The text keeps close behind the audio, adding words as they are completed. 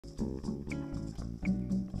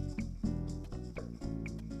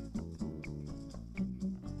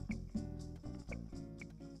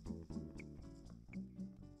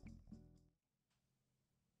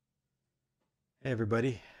Hey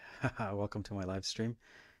everybody, welcome to my live stream.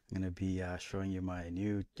 I'm going to be showing you my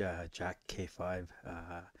new Jack K5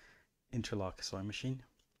 interlock sewing machine.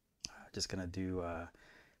 Just going to do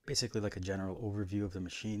basically like a general overview of the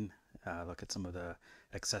machine, look at some of the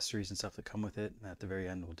accessories and stuff that come with it, and at the very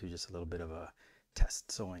end we'll do just a little bit of a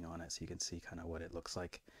test sewing on it so you can see kind of what it looks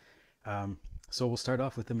like. So we'll start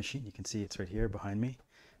off with the machine. You can see it's right here behind me.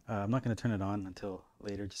 I'm not going to turn it on until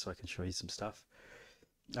later just so I can show you some stuff.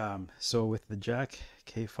 So with the Jack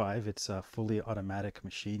K5, it's a fully automatic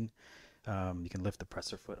machine. You can lift the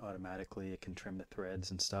presser foot automatically. It can trim the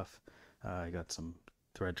threads and stuff. I got some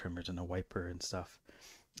thread trimmers and a wiper and stuff.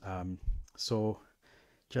 So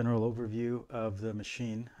general overview of the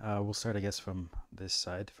machine. We'll start, I guess, from this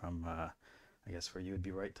side. From I guess for you would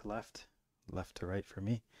be right to left, left to right for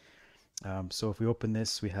me. So if we open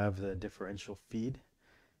this, we have the differential feed.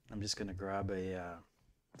 I'm just going to grab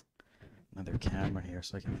another camera here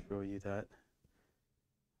so I can show you that.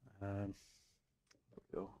 There we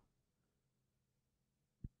go.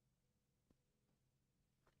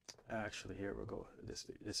 Actually, here we'll go.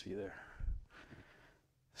 This view there.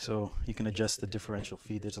 So you can adjust the differential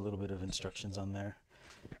feed. There's a little bit of instructions on there.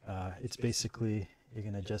 It's basically you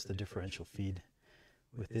can adjust the differential feed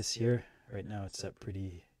with this here. Right now it's set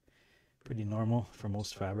pretty normal for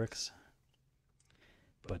most fabrics,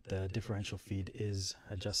 but the differential feed is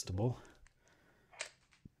adjustable.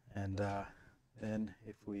 And then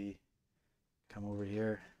if we come over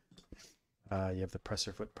here, you have the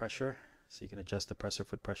presser foot pressure. So you can adjust the presser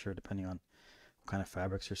foot pressure depending on what kind of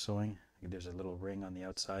fabrics you're sewing. There's a little ring on the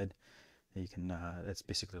outside that you can, that's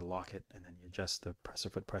basically to lock it, and then you adjust the presser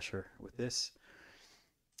foot pressure with this.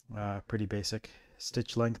 Pretty basic.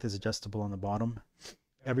 Stitch length is adjustable on the bottom.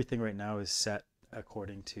 Everything right now is set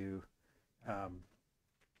according to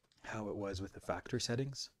how it was with the factory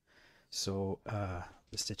settings. So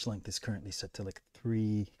the stitch length is currently set to like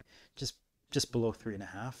 3, just below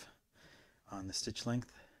 3.5 on the stitch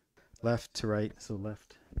length. Left to right, so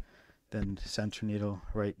left, then center needle,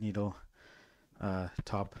 right needle,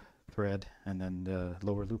 top thread, and then the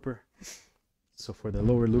lower looper. So for the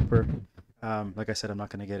lower looper, like I said, I'm not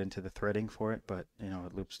going to get into the threading for it, but you know,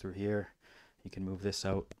 it loops through here. You can move this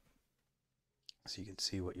out so you can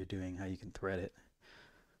see what you're doing, how you can thread it.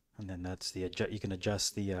 And then that's the you can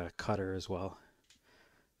adjust the cutter as well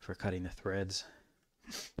for cutting the threads.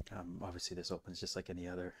 Obviously this opens just like any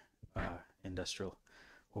other industrial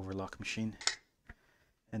overlock machine.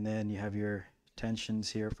 And then you have your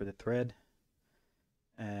tensions here for the thread,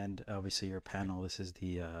 and obviously your panel. This is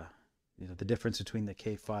the you know, the difference between the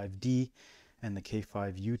K5D and the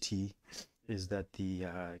K5-UT is that the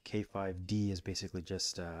K5D is basically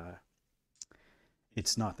just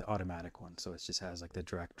it's not the automatic one, so it just has like the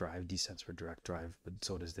direct drive, D stands for direct drive, but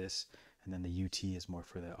so does this. And then the UT is more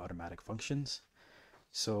for the automatic functions.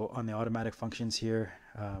 So on the automatic functions here,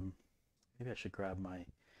 maybe I should grab my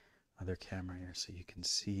other camera here so you can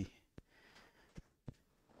see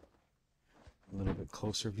a little bit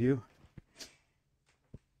closer view.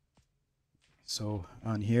 So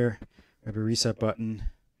on here, we have a reset button,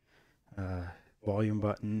 volume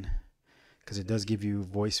button, because it does give you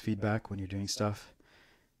voice feedback when you're doing stuff.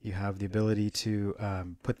 You have the ability to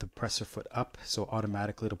put the presser foot up, so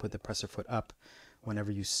automatically it'll put the presser foot up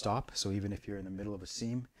whenever you stop. So even if you're in the middle of a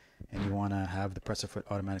seam and you want to have the presser foot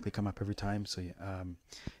automatically come up every time, so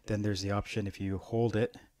then there's the option, if you hold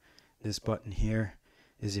it, this button here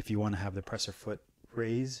is if you want to have the presser foot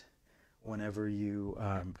raise whenever you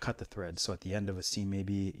cut the threads. So at the end of a seam,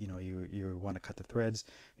 maybe you know you want to cut the threads,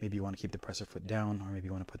 maybe you want to keep the presser foot down, or maybe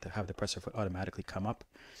you want to have the presser foot automatically come up.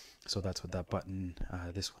 So that's what that button,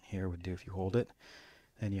 this one here, would do if you hold it.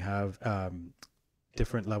 And you have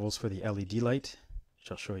different levels for the LED light,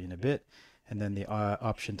 which I'll show you in a bit, and then the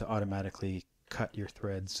option to automatically cut your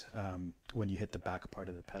threads when you hit the back part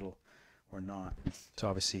of the pedal or not. So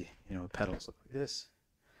obviously, you know, the pedals look like this,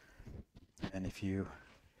 and if you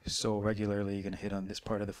sew regularly, you're going to hit on this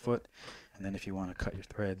part of the foot, and then if you want to cut your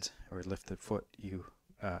threads or lift the foot, you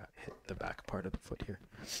hit the back part of the foot here.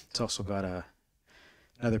 It's also got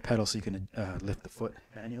another pedal so you can lift the foot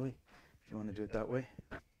manually if you want to do it that way.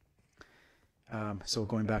 So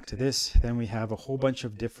going back to this, then we have a whole bunch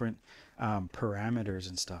of different parameters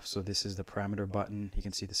and stuff. So this is the parameter button. You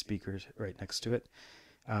can see the speakers right next to it.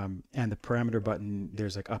 And the parameter button,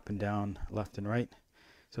 there's like up and down, left and right.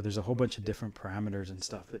 So there's a whole bunch of different parameters and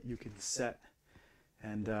stuff that you can set.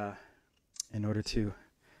 And in order to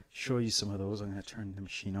show you some of those, I'm going to turn the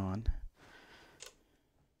machine on.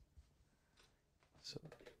 So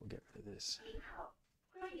we'll get rid of this.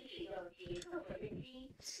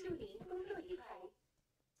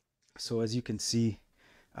 So as you can see,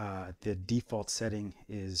 the default setting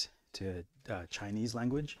is to Chinese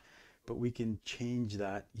language, but we can change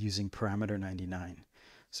that using parameter 99.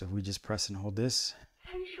 So if we just press and hold this,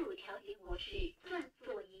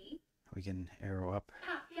 we can arrow up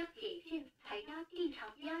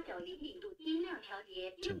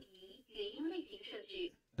to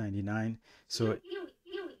 99. So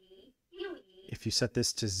if you set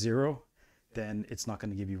this to 0, then it's not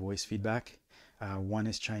going to give you voice feedback. 1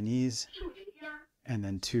 is Chinese, and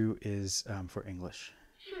then 2 is for English.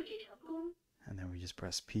 And then we just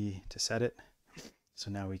press P to set it. So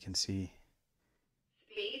now we can see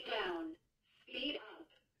speed down, speed up.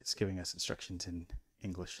 It's giving us instructions in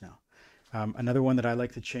English now. Another one that I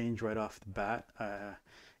like to change right off the bat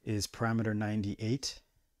is parameter 98.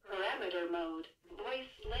 Parameter mode, voice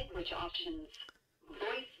language options,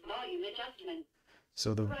 voice volume adjustment.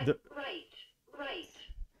 So the right.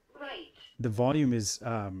 The volume is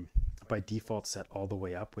by default set all the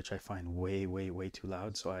way up, which I find way too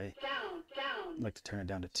loud. So I like to turn it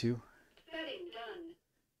down to 2. Setting done.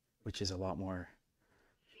 Which is a lot more.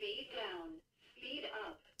 Speed down, speed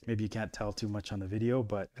up. Maybe you can't tell too much on the video,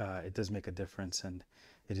 but it does make a difference, and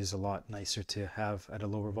it is a lot nicer to have at a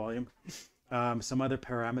lower volume. Some other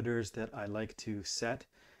parameters that I like to set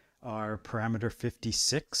are parameter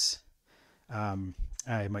 56.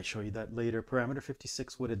 I might show you that later. Parameter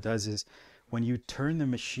 56, what it does is when you turn the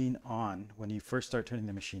machine on, when you first start turning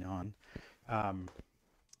the machine on,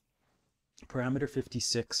 parameter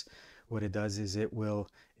 56, what it does is it will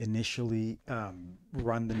initially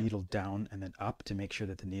run the needle down and then up to make sure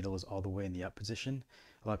that the needle is all the way in the up position.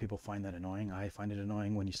 A lot of people find that annoying. I find it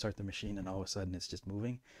annoying when you start the machine and all of a sudden it's just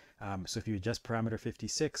moving. So if you adjust parameter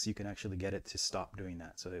 56, you can actually get it to stop doing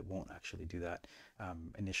that. So it won't actually do that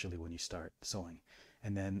initially when you start sewing.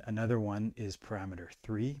 And then another one is parameter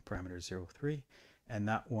 3, parameter 03. And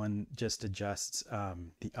that one just adjusts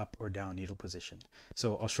the up or down needle position.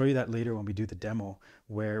 So I'll show you that later when we do the demo,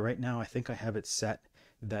 where right now I think I have it set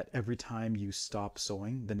that every time you stop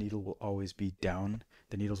sewing, the needle will always be down.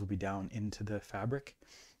 The needles will be down into the fabric.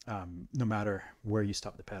 No matter where you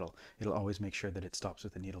stop the pedal, it'll always make sure that it stops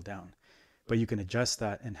with the needle down. But you can adjust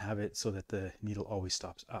that and have it so that the needle always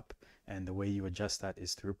stops up. And the way you adjust that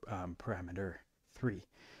is through parameter 3.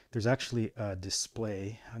 There's actually a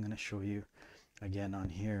display. I'm going to show you again on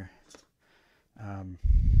here. I'll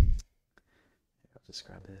just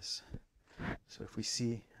grab this. So if we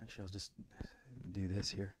see, actually I'll just do this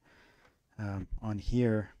here. On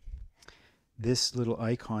here, this little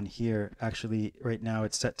icon here, actually right now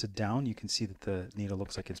it's set to down. You can see that the needle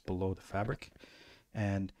looks like it's below the fabric,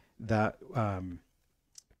 and that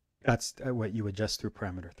that's what you adjust through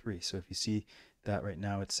parameter 3. So if you see that right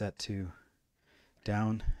now it's set to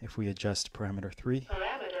down, if we adjust parameter 3.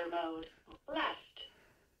 Parameter mode, left.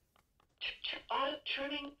 Auto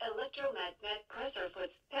turning electromagnet presser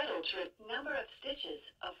foot pedal trip, number of stitches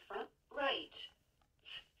of front, right.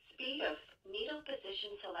 Speed of needle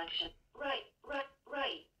position selection, right.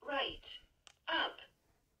 Up.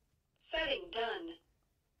 Setting done.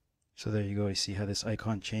 So there you go. You see how this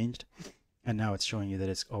icon changed? And now it's showing you that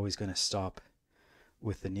it's always going to stop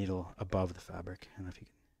with the needle above the fabric. And if you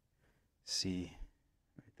can see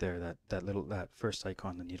right there, that first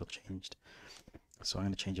icon, the needle changed. So I'm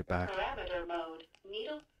going to change it back. Parameter mode,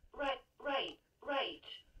 needle, right.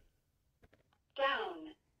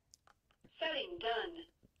 Down. Setting done.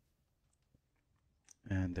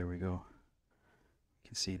 And there we go. You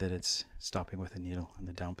can see that it's stopping with the needle in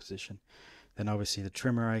the down position. Then obviously the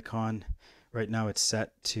trimmer icon, right now it's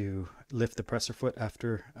set to lift the presser foot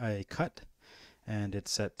after I cut, and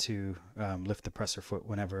it's set to lift the presser foot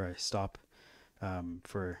whenever I stop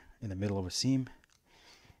for in the middle of a seam.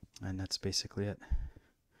 And that's basically it.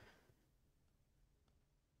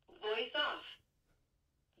 Voice off.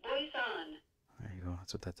 Voice on. There you go.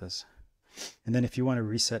 That's what that does. And then if you want to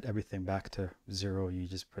reset everything back to 0, you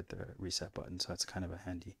just put the reset button. So that's kind of a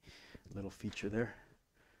handy little feature there.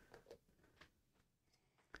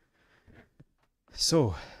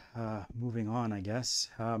 So moving on, I guess.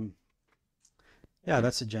 Yeah,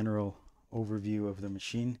 that's a general overview of the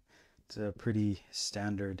machine. It's a pretty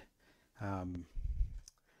standard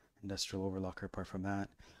industrial overlocker.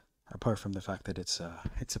 Apart from the fact that it's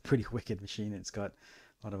a pretty wicked machine. It's got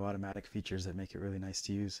a lot of automatic features that make it really nice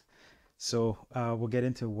to use. So we'll get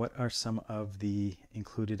into what are some of the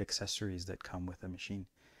included accessories that come with the machine.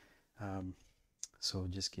 So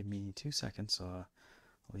just give me 2 seconds. So I'll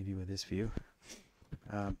leave you with this view.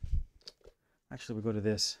 Actually, we'll go to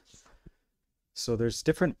this. So there's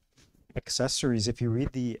different accessories. If you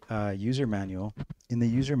read the user manual, in the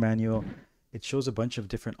user manual, it shows a bunch of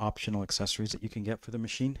different optional accessories that you can get for the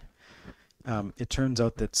machine. It turns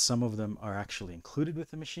out that some of them are actually included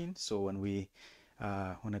with the machine. So when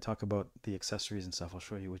I talk about the accessories and stuff, I'll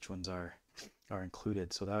show you which ones are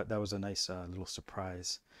included. So that was a nice little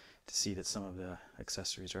surprise to see that some of the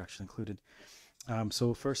accessories are actually included.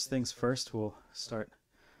 So first things first, we'll start,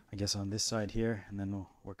 I guess, on this side here, and then we'll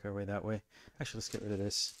work our way that way. Actually, let's get rid of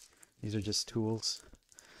this. These are just tools.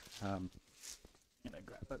 I'm gonna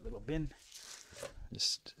grab that little bin.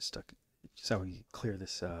 Just how we clear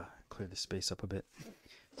this space up a bit.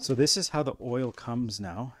 So this is how the oil comes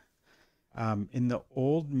now. In the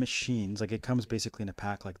old machines, like it comes basically in a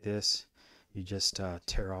pack like this. You just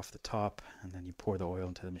tear off the top, and then you pour the oil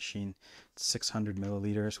into the machine. It's 600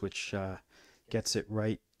 milliliters, which gets it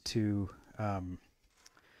right to.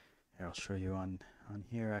 Here, I'll show you on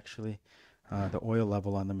here actually, the oil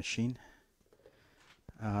level on the machine.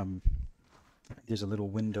 There's a little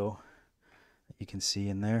window that you can see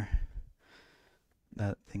in there.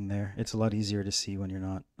 That thing there. It's a lot easier to see when you're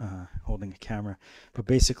not holding a camera. But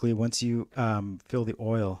basically, once you fill the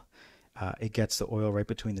oil, it gets the oil right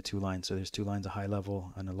between the two lines. So there's two lines, a high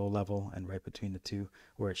level and a low level, and right between the two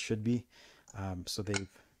where it should be. So they've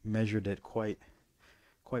measured it quite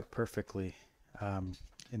perfectly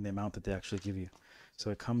in the amount that they actually give you. So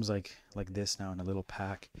it comes like this now in a little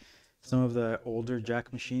pack. Some of the older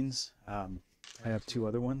Jack machines, I have two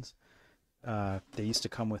other ones. They used to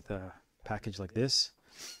come with a package like this,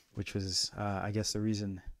 which was I guess the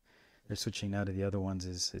reason they're switching now to the other ones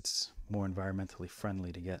is it's more environmentally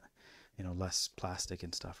friendly to get, you know, less plastic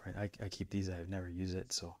and stuff, right? I keep these. I've never used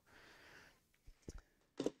it, so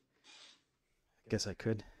I guess I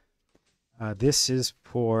could.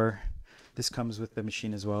 This comes with the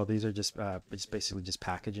machine as well. These are just basically just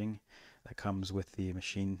packaging that comes with the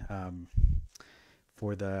machine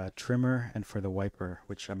for the trimmer and for the wiper,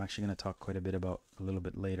 which I'm actually going to talk quite a bit about a little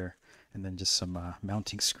bit later. And then just some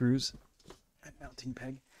mounting screws and mounting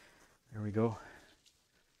peg. There we go.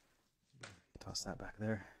 Toss that back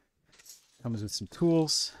there. Comes with some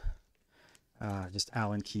tools, just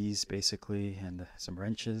Allen keys basically, and some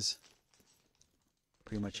wrenches.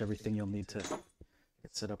 Pretty much everything you'll need to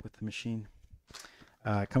get set up with the machine.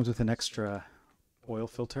 It comes with an extra oil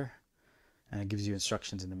filter, and it gives you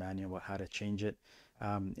instructions in the manual about how to change it.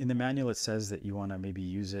 In the manual it says that you want to maybe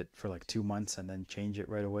use it for like 2 months and then change it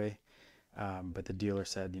right away. But the dealer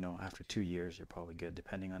said, you know, after 2 years you're probably good,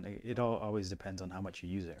 depending on it. Always depends on how much you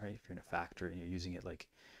use it, right? If you're in a factory and you're using it like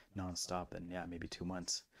non-stop, then yeah, maybe 2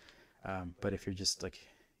 months. But if you're just like,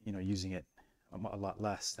 you know, using it a lot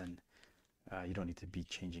less, then you don't need to be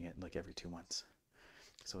changing it like every 2 months.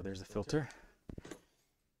 So there's the filter.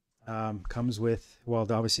 Comes with, well,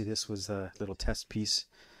 obviously this was a little test piece.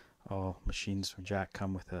 All machines from Jack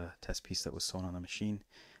come with a test piece that was sewn on the machine,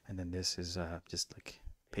 and then this is just like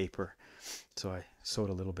paper. So I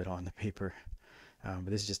sewed a little bit on the paper, but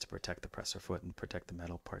this is just to protect the presser foot and protect the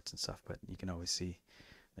metal parts and stuff. But you can always see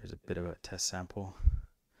there's a bit of a test sample,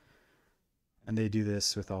 and they do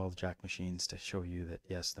this with all Jack machines to show you that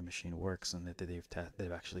yes, the machine works and that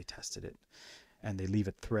they've actually tested it, and they leave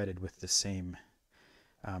it threaded with the same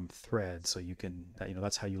thread, so you can, you know,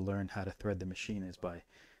 that's how you learn how to thread the machine, is by,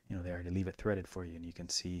 you know, they already leave it threaded for you and you can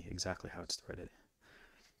see exactly how it's threaded.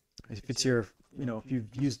 If it's your, you know, if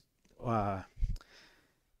you've used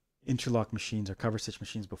interlock machines or cover stitch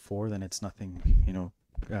machines before, then it's nothing, you know,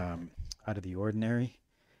 out of the ordinary.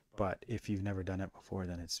 But if you've never done it before,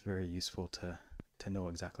 then it's very useful to know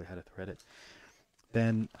exactly how to thread it.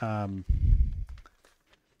 Then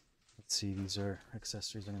let's see, these are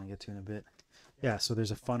accessories I'm going to get to in a bit. Yeah, so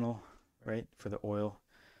there's a funnel, right, for the oil.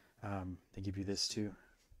 They give you this too.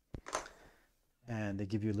 And they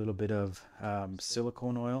give you a little bit of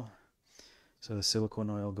silicone oil. So the silicone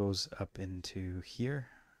oil goes up into here.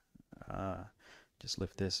 Just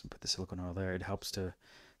lift this and put the silicone oil there. It helps to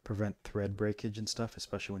prevent thread breakage and stuff,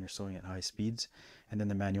 especially when you're sewing at high speeds. And then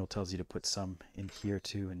the manual tells you to put some in here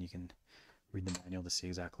too, and you can read the manual to see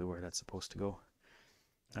exactly where that's supposed to go.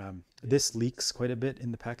 This leaks quite a bit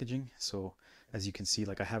in the packaging, so as you can see,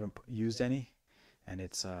 like I haven't used any, and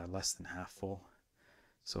it's less than half full,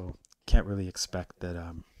 so can't really expect that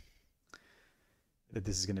that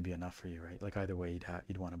this is going to be enough for you, right? Like either way,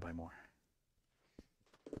 you'd want to buy more.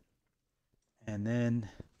 And then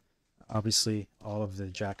obviously all of the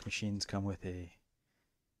Jack machines come with a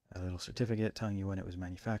little certificate telling you when it was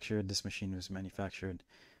manufactured. This machine was manufactured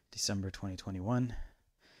December 2021,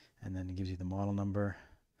 and then it gives you the model number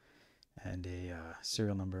and a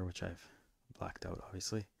serial number, which I've blacked out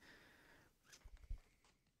obviously.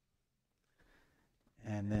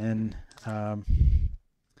 And then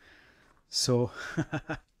so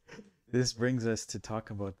this brings us to talk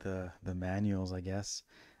about the manuals, I guess.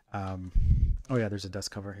 Oh yeah, there's a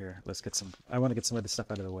dust cover here. Let's get some. I want to get some of this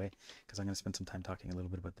stuff out of the way because I'm going to spend some time talking a little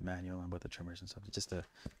bit about the manual and about the trimmers and stuff. It's just a,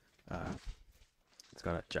 it's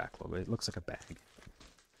got a Jack logo. It looks like a bag.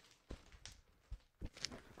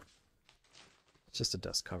 It's just a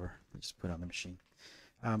dust cover. You just put it on the machine.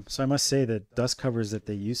 So I must say that dust covers that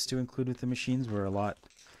they used to include with the machines were a lot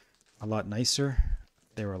nicer.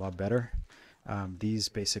 They were a lot better. These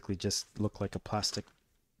basically just look like a plastic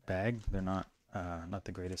bag. They're not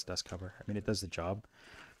the greatest dust cover. I mean, it does the job,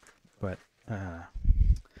 but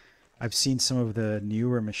I've seen some of the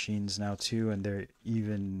newer machines now too, and they're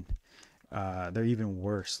even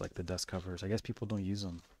worse, like the dust covers. I guess people don't use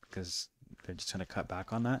them because they're just trying to cut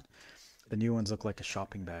back on that. The new ones look like a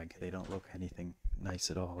shopping bag. They don't look anything nice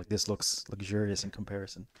at all. Like this looks luxurious in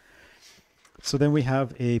comparison. So then we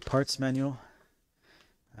have a parts manual.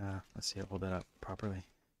 Let's see, I'll hold that up properly.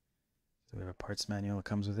 So we have a parts manual that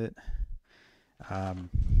comes with it. And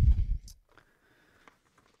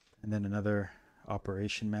then another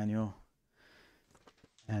operation manual.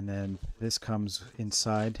 And then this comes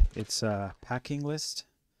inside. It's a packing list.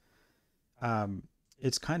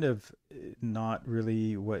 It's kind of not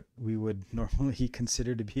really what we would normally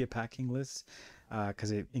consider to be a packing list, because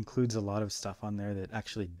it includes a lot of stuff on there that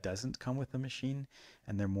actually doesn't come with the machine,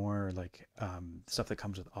 and they're more like stuff that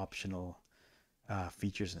comes with optional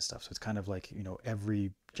features and stuff. So it's kind of like, you know, every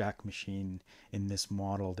Jack machine in this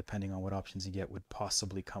model, depending on what options you get, would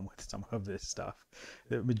possibly come with some of this stuff.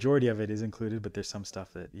 The majority of it is included, but there's some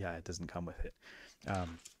stuff that, yeah, it doesn't come with it.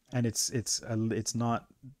 And it's not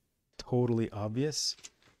totally obvious.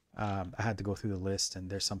 I had to go through the list, and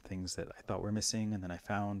there's some things that I thought were missing, and then I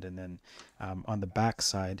found. And then on the back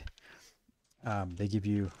side, they give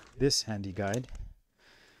you this handy guide,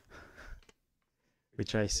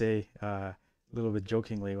 which I say a little bit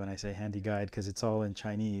jokingly when I say handy guide, because it's all in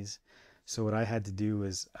Chinese. So what I had to do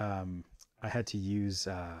is I had to use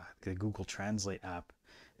the Google Translate app,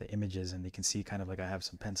 the images, and you can see kind of like I have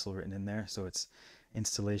some pencil written in there. So it's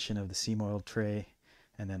installation of the seam oil tray,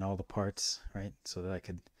 and then all the parts, right? So that I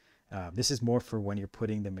could, this is more for when you're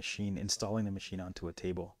putting the machine, installing the machine onto a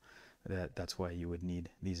table. That's why you would need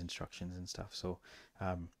these instructions and stuff. So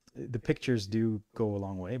the pictures do go a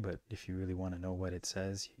long way, but if you really want to know what it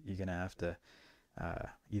says, you're gonna have to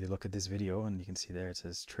either look at this video, and you can see there it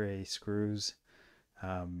says tray, screws,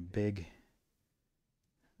 big,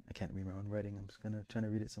 I can't read my own writing, I'm just gonna try to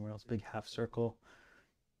read it somewhere else, big half circle,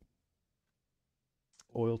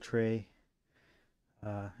 oil tray.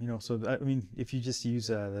 You know, so I mean, if you just use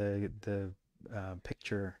the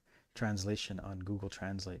picture translation on Google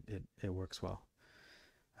Translate, it works well.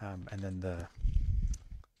 And then the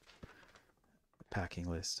packing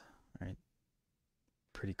list, right?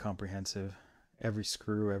 Pretty comprehensive. Every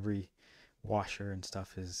screw, every washer and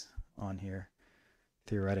stuff is on here,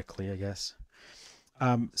 theoretically, I guess.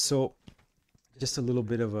 So just a little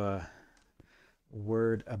bit of a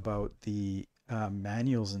word about the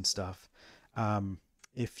manuals and stuff.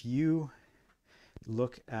 If you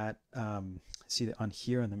look at, see that on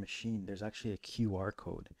here on the machine, there's actually a QR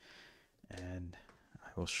code, and I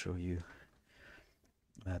will show you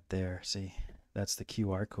that there. See, that's the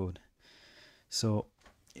QR code. So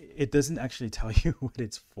it doesn't actually tell you what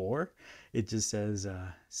it's for. It just says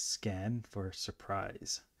scan for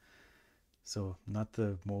surprise. So not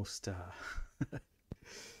the most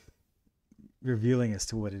revealing as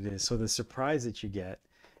to what it is. So the surprise that you get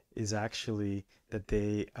is actually that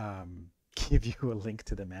they give you a link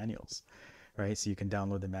to the manuals, right? So you can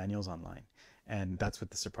download the manuals online, and that's what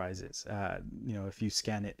the surprise is. You know, if you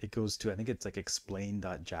scan it, it goes to, I think it's like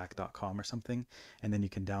explain.jack.com or something, and then you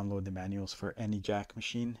can download the manuals for any Jack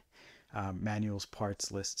machine, manuals,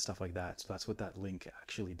 parts list, stuff like that. So that's what that link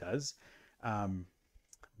actually does.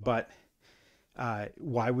 But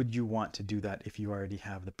why would you want to do that if you already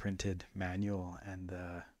have the printed manual and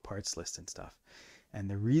the parts list and stuff? And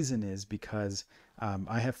the reason is because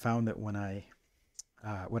I have found that when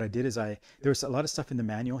what I did is there's a lot of stuff in the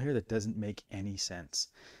manual here that doesn't make any sense.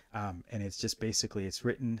 And it's just basically, it's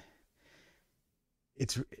written,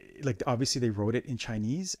 it's like, obviously they wrote it in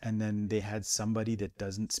Chinese, and then they had somebody that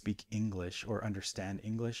doesn't speak English or understand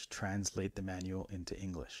English translate the manual into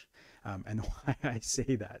English. And why I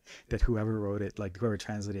say that whoever wrote it, like whoever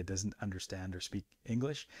translated it, doesn't understand or speak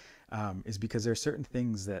English, is because there are certain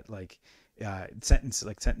things that like sentence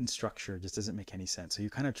structure just doesn't make any sense. So you're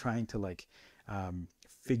kind of trying to like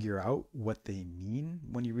figure out what they mean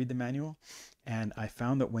when you read the manual. And I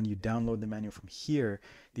found that when you download the manual from here,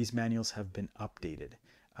 these manuals have been updated.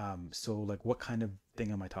 So like, what kind of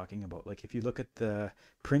thing am I talking about? Like if you look at the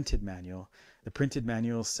printed manual, the printed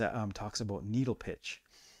manual talks about needle pitch.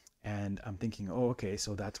 And I'm thinking, oh, okay,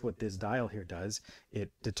 so that's what this dial here does.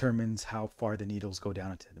 It determines how far the needles go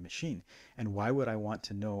down into the machine. And why would I want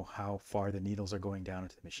to know how far the needles are going down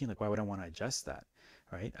into the machine? Like, why would I want to adjust that,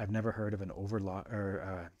 right? I've never heard of an overlock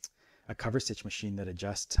or a cover stitch machine that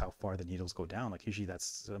adjusts how far the needles go down. Like usually that's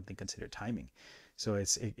something considered timing. So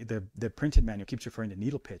the printed manual keeps referring to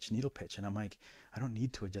needle pitch, and I'm like, I don't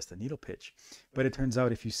need to adjust the needle pitch. But it turns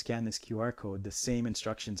out if you scan this QR code, the same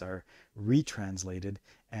instructions are retranslated,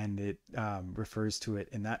 and it refers to it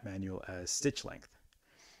in that manual as stitch length.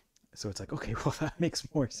 So it's like, okay, well, that makes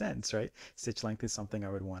more sense, right? Stitch length is something I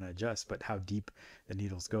would want to adjust, but how deep the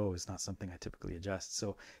needles go is not something I typically adjust.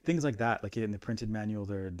 So things like that, like in the printed manual,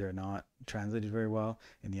 they're not translated very well.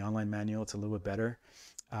 In the online manual, it's a little bit better.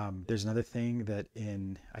 There's another thing that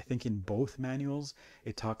I think in both manuals,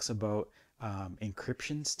 it talks about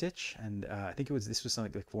encryption stitch. And I think this was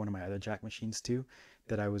something like for one of my other Jack machines too,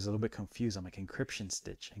 that I was a little bit confused. I'm like, encryption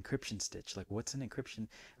stitch, like what's an encryption?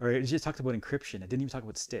 Or it just talked about encryption. It didn't even talk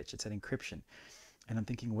about stitch. It said encryption. And I'm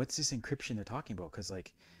thinking, what's this encryption they're talking about? Because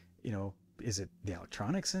like, you know, is it the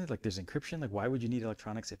electronics in it? Like there's encryption. Like why would you need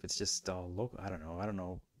electronics if it's just all local? I don't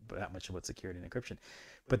know that much about security and encryption.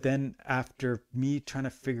 But then after me trying to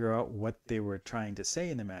figure out what they were trying to say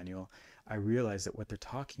in the manual, I realized that what they're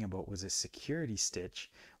talking about was a security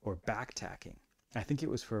stitch or backtacking. I think it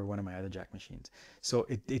was for one of my other Jack machines. So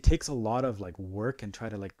it takes a lot of like work and try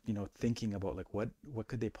to like, you know, thinking about like what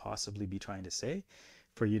could they possibly be trying to say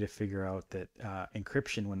for you to figure out that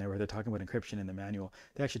encryption, when they're talking about encryption in the manual,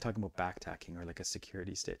 they're actually talking about backtacking or like a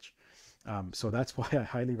security stitch. So that's why I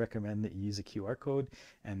highly recommend that you use a QR code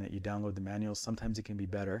and that you download the manuals. Sometimes it can be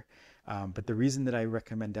better. But the reason that I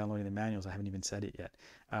recommend downloading the manuals, I haven't even said it yet,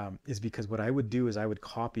 is because what I would do is I would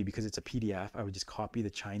copy, because it's a PDF, I would just copy the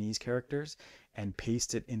Chinese characters and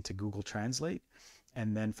paste it into Google Translate.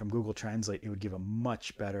 And then from Google Translate, it would give a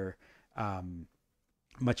much better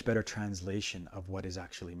translation of what is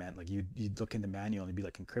actually meant. Like you'd look in the manual and it'd be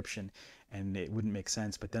like encryption and it wouldn't make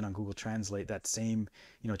sense. But then on Google Translate, that same,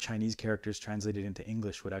 you know, Chinese characters translated into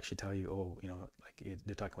English would actually tell you, oh, you know, like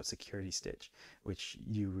they're talking about security stitch, which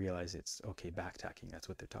you realize it's okay, backtacking. That's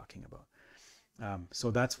what they're talking about. So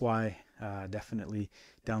that's why definitely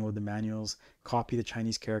download the manuals, copy the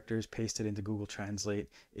Chinese characters, paste it into Google Translate.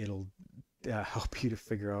 It'll help you to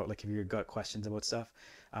figure out, like if you've got questions about stuff.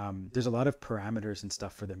 There's a lot of parameters and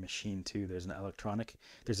stuff for the machine too. There's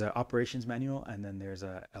an operations manual, and then there's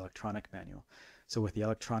a electronic manual. So with the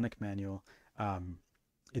electronic manual,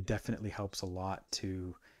 it definitely helps a lot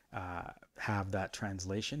to have that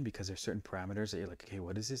translation, because there's certain parameters that you're like, okay,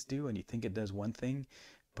 what does this do? And you think it does one thing,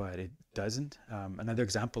 but it doesn't. Another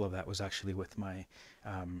example of that was actually with my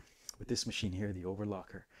with this machine here, the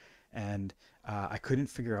overlocker. And I couldn't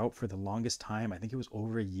figure out for the longest time, I think it was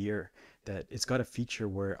over a year, that it's got a feature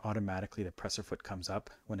where automatically the presser foot comes up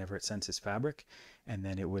whenever it senses fabric, and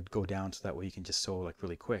then it would go down, so that way you can just sew like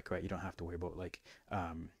really quick, right? You don't have to worry about like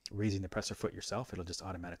raising the presser foot yourself. It'll just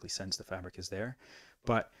automatically sense the fabric is there.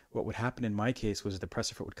 But what would happen in my case was the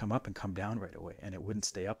presser foot would come up and come down right away, and it wouldn't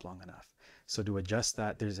stay up long enough. So to adjust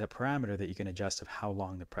that, there's a parameter that you can adjust of how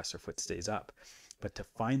long the presser foot stays up. But to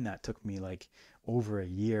find that took me like over a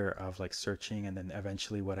year of like searching, and then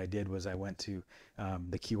eventually what I did was I went to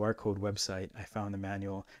the QR code website, I found the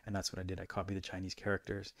manual, and that's what I did. I copied the Chinese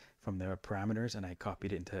characters from the parameters and I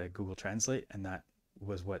copied it into Google Translate, and that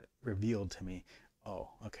was what revealed to me, oh,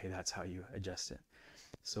 okay, that's how you adjust it.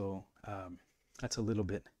 So that's a little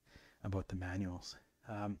bit about the manuals.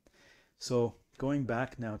 So going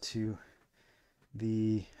back now to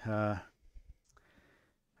the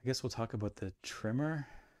I guess we'll talk about the trimmer.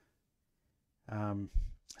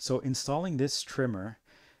 So installing this trimmer,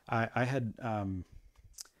 I had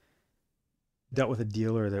dealt with a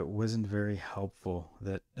dealer that wasn't very helpful,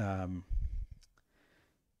 that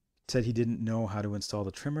said he didn't know how to install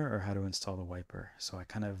the trimmer or how to install the wiper. So I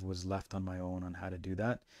kind of was left on my own on how to do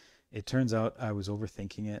that. It turns out I was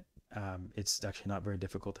overthinking it. It's actually not very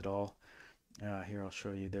difficult at all. Here, I'll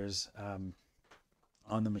show you. There's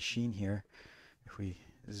on the machine here, if we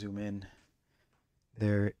zoom in,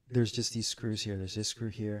 there's just these screws here. There's this screw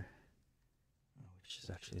here, which is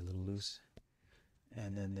actually a little loose,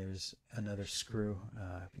 and then there's another screw,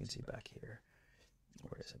 if you can see back here.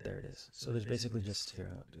 Where is it? There it is. So there's basically just, here,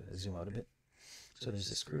 I'll zoom out a bit. So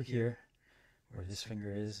there's a screw here where this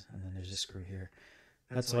finger is, and then there's this screw here.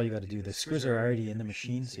 That's all you got to do. The screws are already in the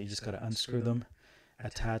machine, so you just got to unscrew them,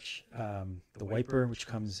 attach the wiper, which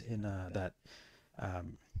comes in that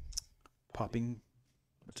popping,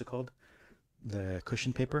 what's it called? The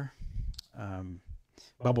cushion paper,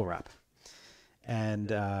 bubble wrap. And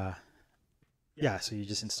yeah, so you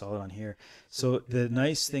just install it on here. So the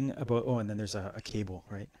nice thing about, oh, and then there's a cable,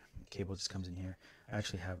 right? The cable just comes in here. I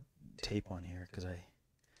actually have tape on here because I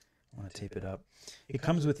want to tape it up. It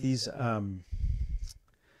comes with these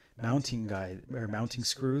mounting guide or mounting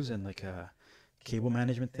screws and like a cable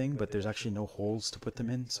management thing, but there's actually no holes to put them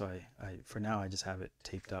in. So I for now I just have it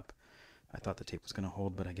taped up. I thought the tape was going to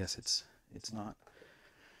hold, but I guess it's not.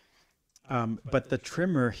 But the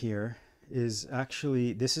trimmer here is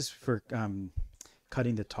actually, this is for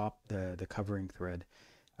cutting the top, the covering thread.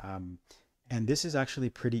 And this is actually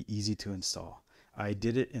pretty easy to install. I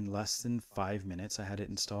did it in less than 5 minutes. I had it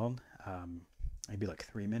installed, maybe like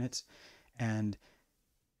 3 minutes. And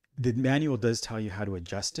the manual does tell you how to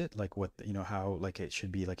adjust it, like what, you know, how like it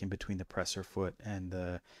should be like in between the presser foot and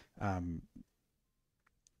the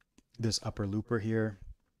this upper looper here.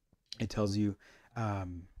 It tells you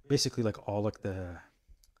basically like all like the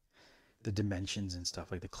dimensions and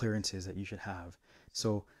stuff, like the clearances that you should have.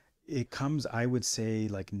 So it comes, I would say,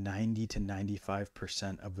 like 90 to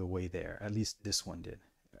 95% of the way there. At least this one did.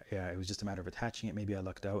 Yeah, it was just a matter of attaching it. Maybe I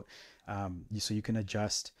lucked out. So you can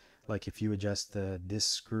adjust, like if you adjust this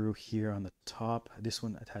screw here on the top, this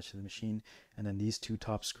one attached to the machine, and then these two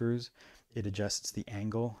top screws, it adjusts the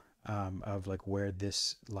angle of like where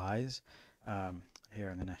this lies. Here,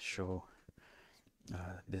 I'm gonna show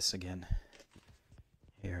this again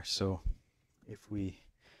here. So if we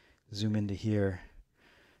zoom into here,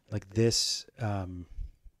 like this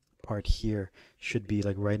part here should be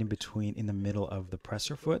like right in between, in the middle of the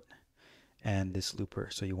presser foot and this looper.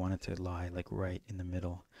 So you want it to lie like right in the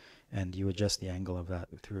middle, and you adjust the angle of that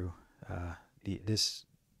through this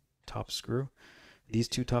top screw, these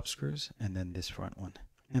two top screws, and then this front one.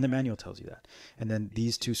 And the manual tells you that. And then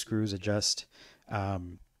these two screws adjust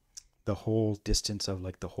the whole distance of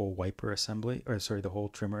like the whole wiper assembly, or sorry, the whole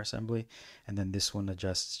trimmer assembly. And then this one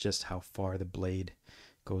adjusts just how far the blade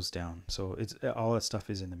goes down. So it's all that stuff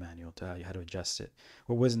is in the manual to tell you how to adjust it.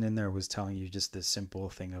 What wasn't in there was telling you just the simple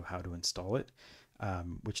thing of how to install it,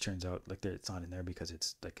 which turns out like it's not in there because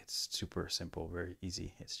it's super simple, very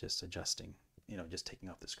easy. It's just adjusting, you know, just taking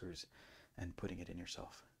off the screws and putting it in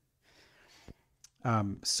yourself.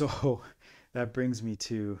 So that brings me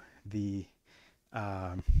to the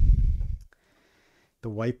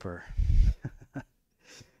wiper.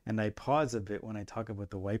 And I pause a bit when I talk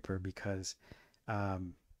about the wiper because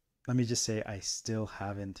let me just say I still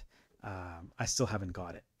haven't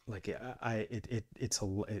got it. Like it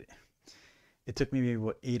took me maybe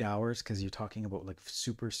about 8 hours, because you're talking about like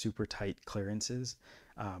super tight clearances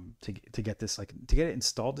to get this, like to get it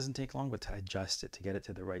installed doesn't take long, but to adjust it, to get it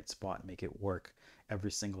to the right spot and make it work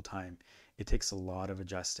every single time, it takes a lot of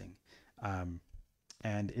adjusting.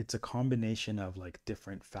 And it's a combination of like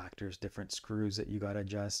different factors, different screws that you got to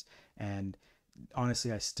adjust. And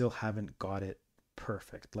honestly, I still haven't got it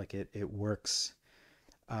perfect. Like it works.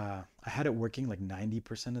 I had it working like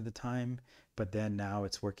 90% of the time, but then now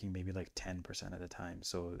it's working maybe like 10% of the time.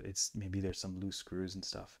 So it's maybe there's some loose screws and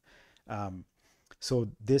stuff. So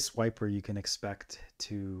this wiper, you can expect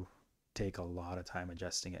to take a lot of time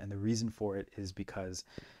adjusting it. And the reason for it is because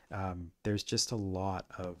there's just a lot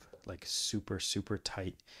of like super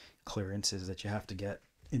tight clearances that you have to get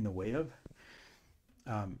in the way of.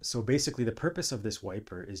 So basically the purpose of this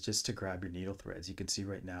wiper is just to grab your needle threads. You can see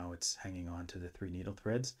right now it's hanging on to the 3 needle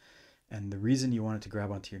threads. And the reason you want it to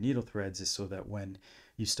grab onto your needle threads is so that when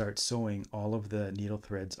you start sewing, all of the needle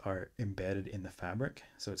threads are embedded in the fabric.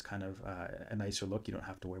 So it's kind of a nicer look. You don't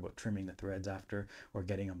have to worry about trimming the threads after or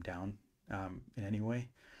getting them down in any way.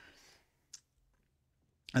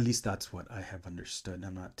 At least that's what I have understood.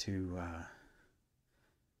 I'm not too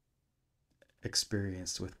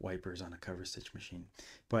experienced with wipers on a cover stitch machine,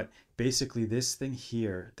 but basically this thing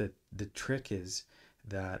here, the trick is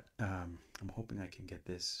that I'm hoping I can get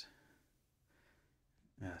this.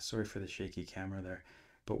 Sorry for the shaky camera there,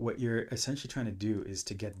 but what you're essentially trying to do is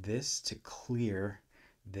to get this to clear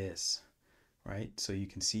this, right? So you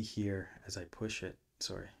can see here as I push it,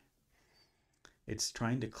 sorry, it's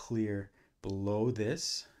trying to clear below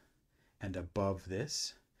this and above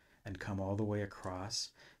this and come all the way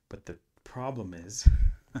across. But the problem is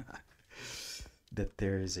that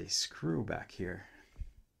there is a screw back here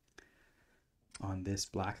on this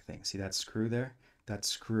black thing. See that screw there? That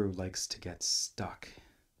screw likes to get stuck,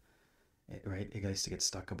 right? It likes to get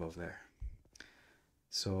stuck above there.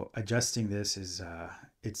 So adjusting this is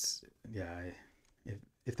if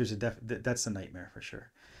there's that's a nightmare for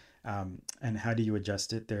sure. And how do you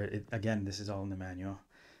adjust it? Again, this is all in the manual.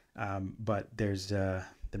 But there's the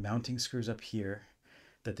mounting screws up here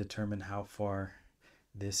that determine how far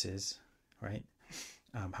this is, right?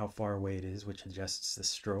 How far away it is, which adjusts the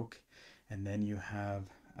stroke. And then you have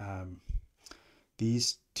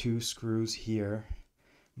these two screws here.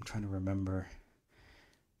 I'm trying to remember.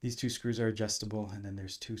 These two screws are adjustable, and then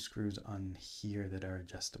there's two screws on here that are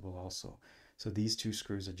adjustable also. So these two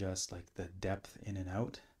screws adjust like the depth in and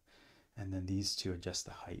out, and then these two adjust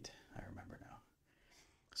the height. I remember now.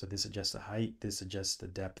 So this adjusts the height, this adjusts the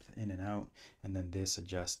depth in and out, and then this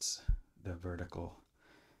adjusts the vertical.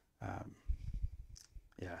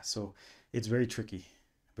 Yeah, so it's very tricky,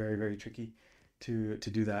 very tricky to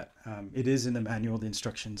do that. It is in the manual, the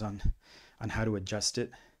instructions on how to adjust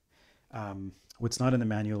it. What's not in the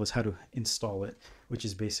manual is how to install it, which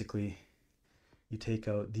is basically you take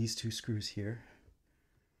out these two screws here,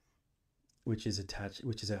 which is attached,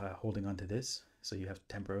 holding onto this. So you have to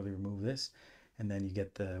temporarily remove this, and then you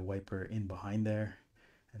get the wiper in behind there,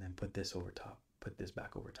 and then put this over top, put this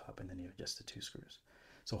back over top, and then you adjust the two screws.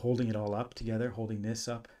 So holding it all up together, holding this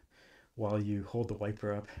up while you hold the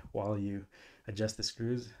wiper up, while you adjust the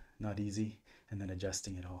screws, not easy. And then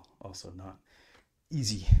adjusting it all, also not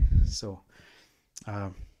easy. So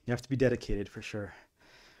you have to be dedicated for sure.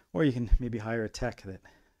 Or you can maybe hire a tech that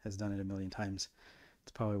has done it a million times.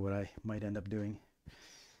 It's probably what I might end up doing.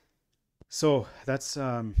 So that's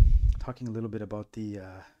talking a little bit about the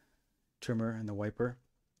trimmer and the wiper.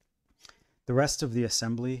 The rest of the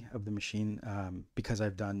assembly of the machine, because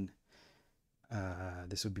I've done,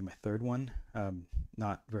 this would be my third one,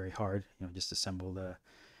 not very hard, just assemble the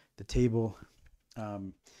table.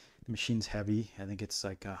 The machine's heavy. I think it's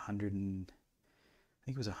like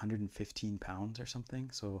 115 pounds or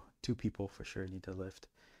something. So two people for sure need to lift.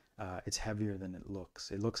 It's heavier than it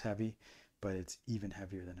looks. It looks heavy, but it's even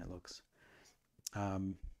heavier than it looks.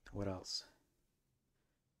 What else?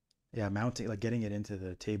 Yeah, mounting, like getting it into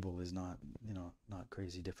the table is not, not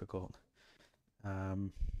crazy difficult.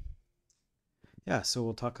 Yeah, so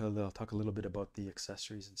I'll talk a little bit about the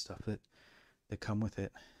accessories and stuff that come with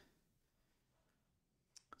it.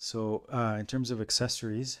 So in terms of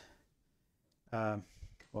accessories, we have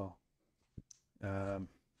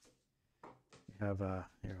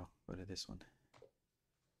here, I'll go to this one.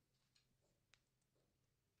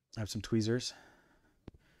 I have some tweezers.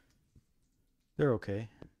 They're okay.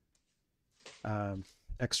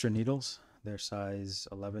 Extra needles, they're size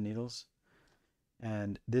 11 needles.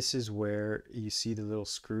 And this is where you see the little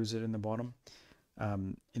screws that are in the bottom.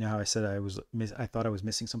 You know how I said I thought I was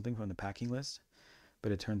missing something from the packing list,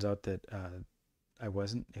 but it turns out that I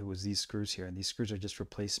wasn't. It was these screws here, and these screws are just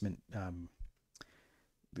replacement.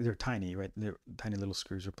 They're tiny, right? They're tiny little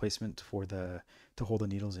screws, replacement for to hold the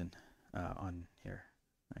needles in on here,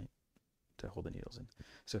 right? To hold the needles in.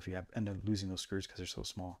 So if you end up losing those screws because they're so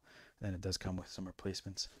small, then it does come with some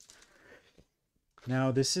replacements.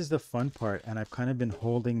 Now this is the fun part, and I've kind of been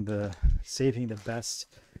saving the best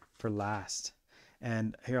for last.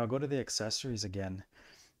 And here I'll go to the accessories again.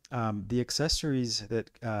 The accessories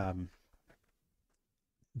that in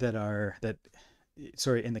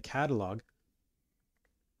the catalog.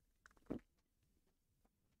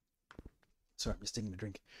 Sorry, I'm just taking a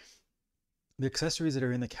drink. The accessories that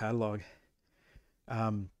are in the catalog,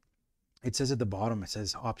 it says at the bottom, it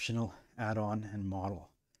says optional, add-on, and model.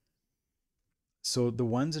 So the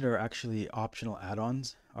ones that are actually optional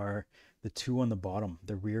add-ons are the two on the bottom.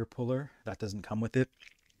 The rear puller, that doesn't come with it.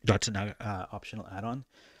 That's an optional add-on.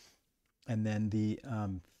 And then the,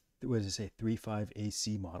 what does it say, 3.5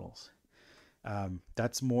 AC models.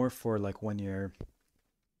 That's more for like when you're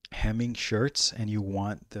hemming shirts and you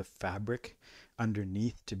want the fabric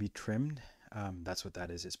underneath to be trimmed. That's what that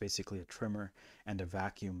is. It's basically a trimmer and a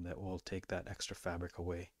vacuum that will take that extra fabric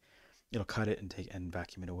away. It'll cut it and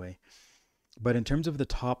vacuum it away. But in terms of the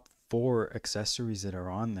top 4 accessories that are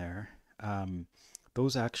on there,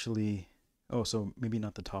 those actually, so maybe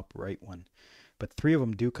not the top right one, but 3 of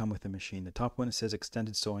them do come with the machine. The top one, it says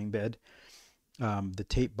extended sewing bed. The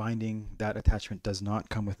tape binding, that attachment does not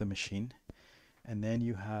come with the machine. And then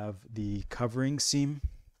you have the covering seam.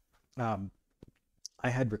 I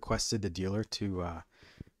had requested the dealer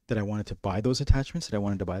that I wanted to buy those attachments, that I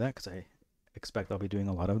wanted to buy that because I expect I'll be doing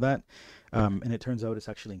a lot of that. And it turns out it's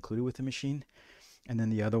actually included with the machine. And then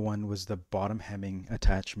the other one was the bottom hemming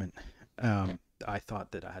attachment. I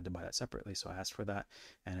thought that I had to buy that separately, so I asked for that.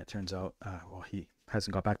 And it turns out, well, he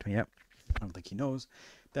hasn't got back to me yet. I don't think he knows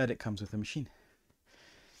that it comes with the machine.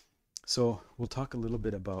 So we'll talk a little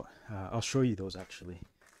bit about, I'll show you those actually.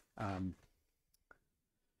 Here,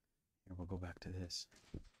 we'll go back to this.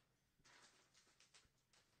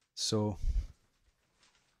 So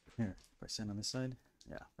here, if I stand on this side,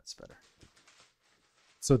 yeah, that's better.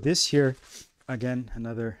 So this here, again,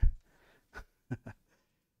 another,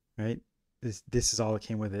 right? This is all that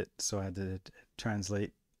came with it. So I had to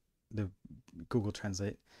translate the Google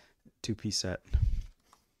Translate, two-piece set.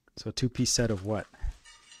 So a two-piece set of what?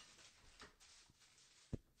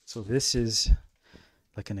 So this is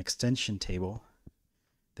like an extension table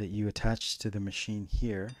that you attach to the machine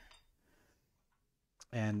here.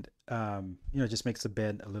 And, you know, it just makes the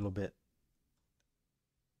bed a little bit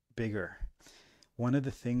bigger. One of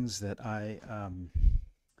the things that I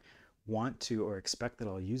want to or expect that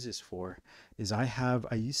I'll use this for is I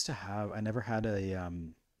never had a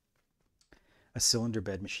cylinder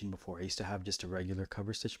bed machine before. I used to have just a regular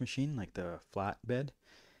cover stitch machine, like the flat bed.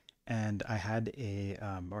 And I had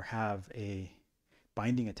have a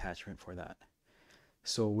binding attachment for that.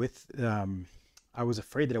 So with, I was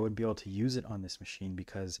afraid that I wouldn't be able to use it on this machine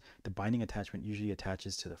because the binding attachment usually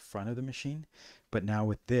attaches to the front of the machine. But now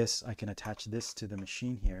with this, I can attach this to the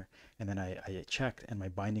machine here, and then I checked, and my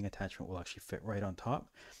binding attachment will actually fit right on top.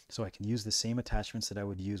 So I can use the same attachments that I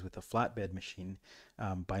would use with a flatbed machine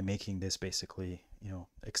by making this basically, you know,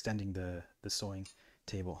 extending the sewing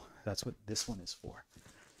table. That's what this one is for.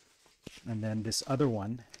 And then this other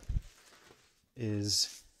one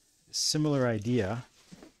is a similar idea,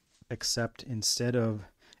 except instead of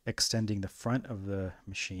extending the front of the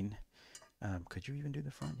machine, could you even do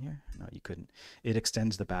the front here? No, you couldn't. It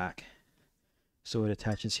extends the back. So it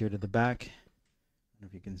attaches here to the back. I don't know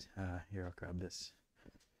if you can, here, I'll grab this.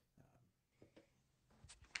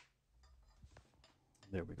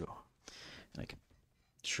 There we go. And I can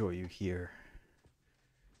show you here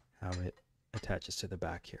how it attaches to the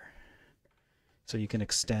back here. So you can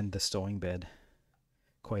extend the sewing bed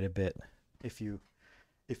quite a bit if you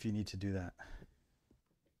need to do that.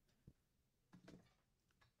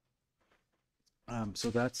 So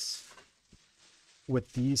that's what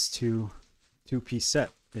these two-piece set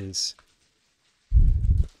is.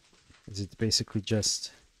 It's basically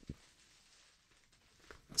just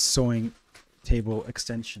sewing table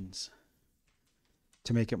extensions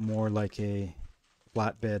to make it more like a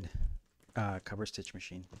flatbed cover stitch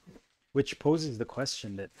machine. Which poses the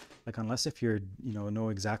question that, like, unless if you're, you know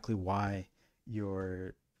exactly why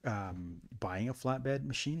you're buying a flatbed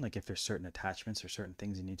machine, like if there's certain attachments or certain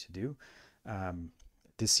things you need to do,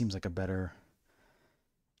 this seems like a better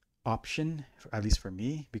option, at least for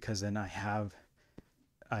me, because then I have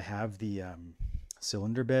the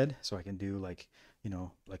cylinder bed, so I can do like, you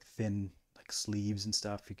know, like thin like sleeves and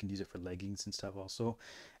stuff. You can use it for leggings and stuff also,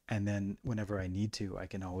 and then whenever I need to, I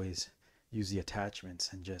can always use the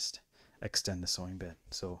attachments and just extend the sewing bed.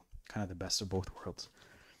 So kind of the best of both worlds.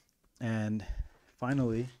 And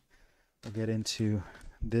finally, I'll get into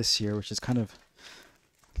this here, which is kind of,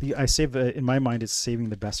 I save, in my mind, it's saving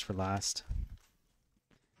the best for last.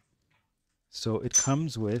 So it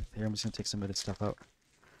comes with, here, I'm just going to take some of this stuff out.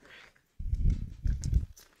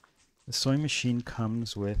 The sewing machine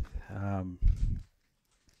comes with a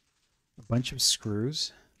bunch of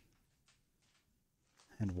screws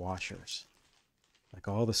and washers. Like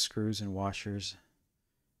all the screws and washers.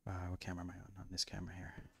 What camera am I on? On this camera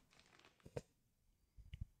here.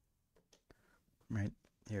 Right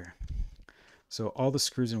here. So all the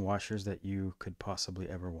screws and washers that you could possibly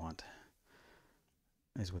ever want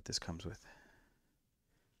is what this comes with.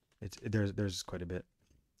 There's quite a bit.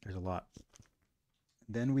 There's a lot.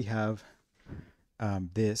 Then we have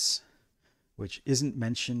this, which isn't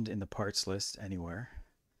mentioned in the parts list anywhere,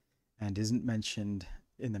 and isn't mentioned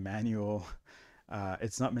in the manual.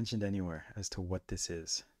 It's not mentioned anywhere as to what this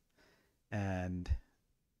is. And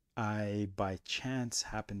I, by chance,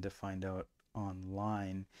 happened to find out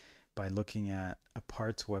online by looking at a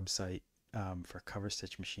parts website for cover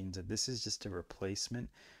stitch machines that this is just a replacement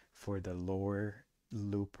for the lower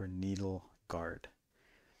loop or needle guard.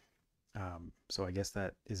 So I guess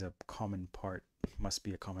that is a common part, must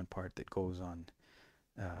be a common part that goes on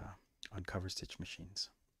cover stitch machines.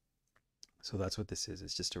 So that's what this is.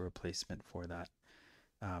 It's just a replacement for that,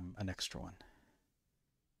 an extra one.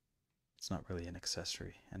 It's not really an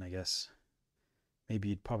accessory, and I guess maybe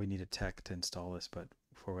you'd probably need a tech to install this, but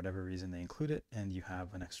for whatever reason they include it and you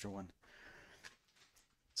have an extra one.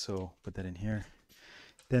 So put that in here.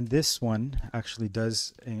 Then this one actually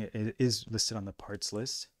does, it is listed on the parts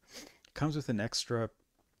list. It comes with an extra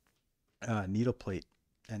needle plate,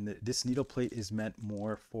 and this needle plate is meant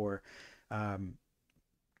more for,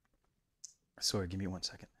 sorry, give me 1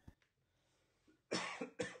 second.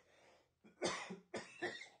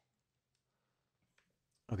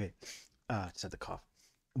 Okay, just had to cough.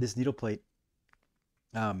 This needle plate,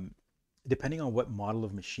 depending on what model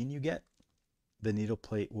of machine you get, the needle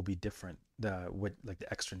plate will be different. Like the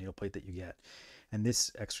extra needle plate that you get, and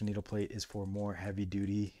this extra needle plate is for more heavy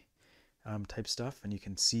duty type stuff. And you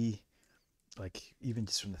can see like even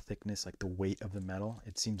just from the thickness, like the weight of the metal,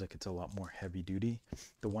 it seems like it's a lot more heavy duty.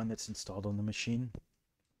 The one that's installed on the machine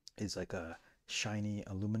is like a shiny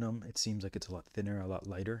aluminum. It seems like it's a lot thinner, a lot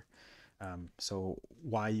lighter. So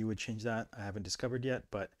why you would change that, I haven't discovered yet,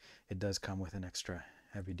 but it does come with an extra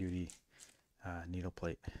heavy duty needle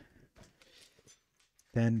plate.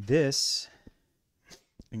 Then this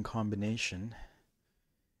in combination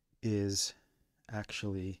is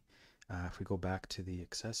actually, if we go back to the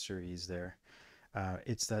accessories there,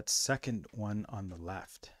 it's that second one on the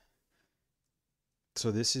left.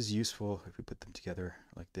 So this is useful if we put them together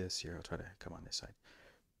like this. Here, I'll try to come on this side.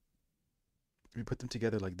 If you put them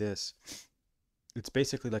together like this, it's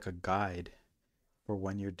basically like a guide for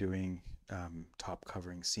when you're doing top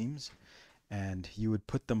covering seams. And you would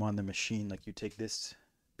put them on the machine, like you take this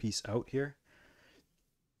piece out here.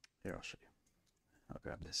 Here, I'll show you. I'll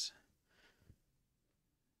grab this.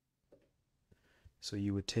 So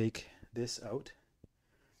you would take this out,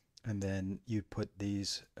 and then you'd put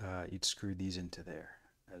these, you'd screw these into there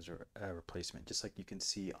as a replacement, just like you can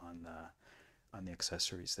see on the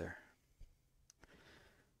accessories there.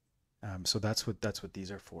 So that's what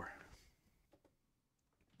these are for.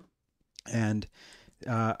 And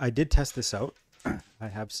I did test this out. I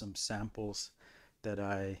have some samples that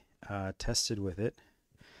I tested with it.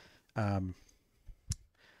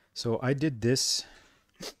 So I did this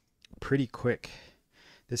pretty quick.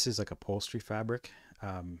 This is like upholstery fabric.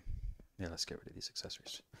 Yeah, let's get rid of these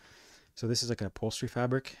accessories. So this is like an upholstery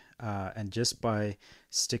fabric, and just by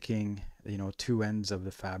sticking, two ends of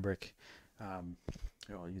the fabric,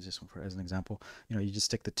 I'll use this one as an example. You just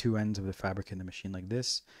stick the two ends of the fabric in the machine like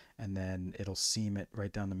this, and then it'll seam it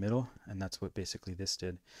right down the middle, and that's what basically this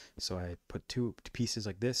did. So I put two pieces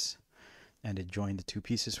like this, and it joined the two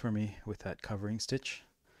pieces for me with that covering stitch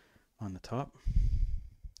on the top.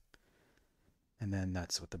 And then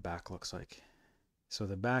that's what the back looks like. So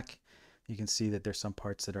the back, you can see that there's some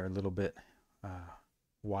parts that are a little bit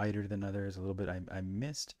wider than others, a little bit I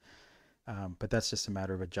missed, but that's just a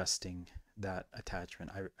matter of adjusting that attachment.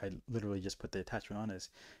 I literally just put the attachment on as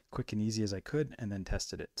quick and easy as I could and then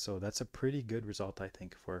tested it. So that's a pretty good result, I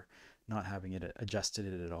think, for not having it adjusted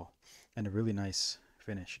it at all, and a really nice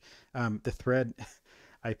finish. The thread,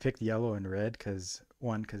 I picked yellow and red because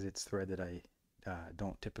it's thread that I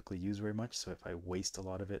don't typically use very much, so if I waste a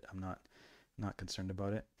lot of it, I'm not concerned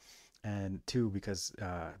about it. And two, because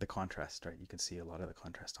the contrast, right? You can see a lot of the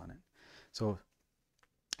contrast on it. So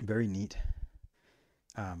very neat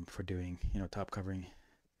for doing, top covering.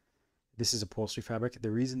 This is upholstery fabric. The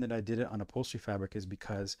reason that I did it on upholstery fabric is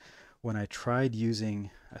because when I tried using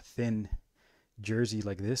a thin jersey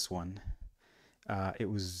like this one, it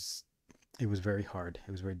was very hard.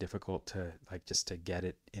 It was very difficult to just to get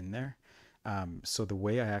it in there. So the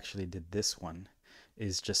way I actually did this one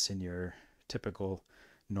is just in your typical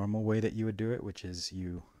normal way that you would do it, which is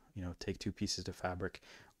you take two pieces of fabric,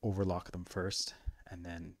 overlock them first, and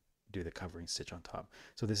then do the covering stitch on top.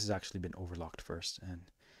 So this has actually been overlocked first,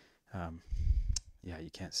 and yeah, you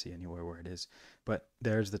can't see anywhere where it is, but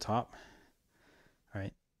there's the top. All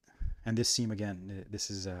right, and this seam again, this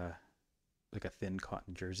is like a thin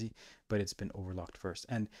cotton jersey, but it's been overlocked first,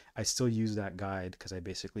 and I still use that guide because I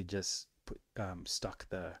basically just stuck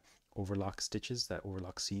the overlock stitches, that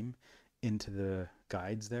overlock seam, into the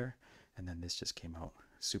guides there, and then this just came out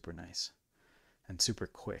super nice and super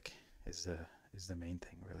quick is the main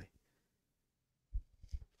thing, really.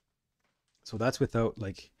 So that's without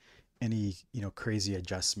any crazy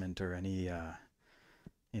adjustment or any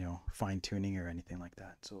fine tuning or anything like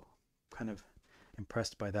that. So kind of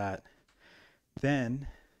impressed by that. Then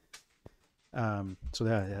so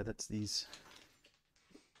yeah, that's these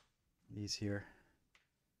here.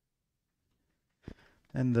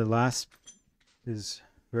 And the last is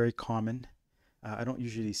very common. I don't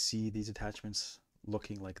usually see these attachments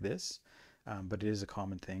looking like this, but it is a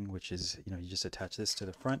common thing, which is, you just attach this to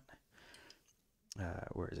the front.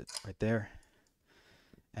 Where is it? Right there.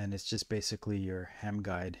 And it's just basically your hem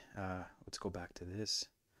guide. Let's go back to this.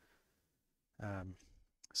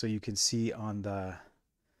 So you can see on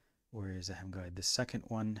where is the hem guide? The second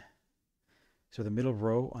one. So the middle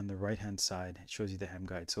row on the right hand side, it shows you the hem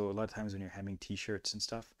guide. So a lot of times when you're hemming t-shirts and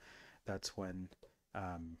stuff, that's when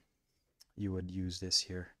you would use this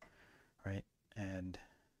here, right? And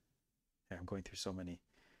yeah, I'm going through so many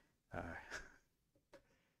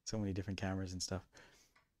different cameras and stuff.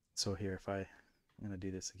 So here, I'm gonna do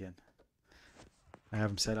this again. I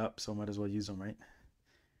have them set up, so I might as well use them, right?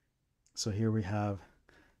 So here we have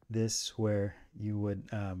this where you would,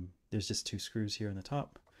 there's just two screws here on the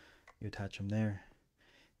top. You attach them there.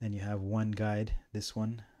 Then you have one guide, this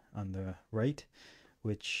one on the right,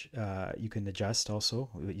 which you can adjust also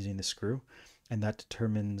using the screw, and that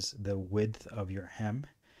determines the width of your hem.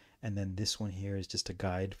 And then this one here is just a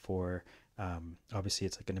guide for, obviously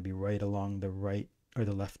it's going to be right along the right or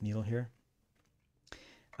the left needle here.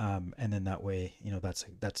 And then that way, you know,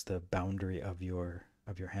 that's the boundary of your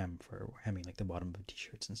hem for hemming, like the bottom of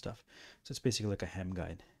t-shirts and stuff. So it's basically like a hem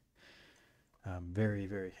guide. Very,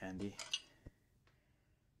 very handy.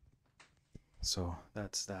 So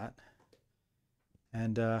that's that.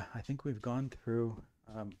 And I think we've gone through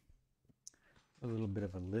a little bit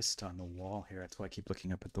of a list on the wall here. That's why I keep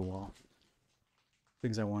looking up at the wall.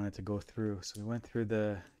 Things I wanted to go through. So we went through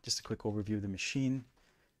just a quick overview of the machine,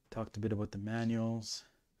 talked a bit about the manuals,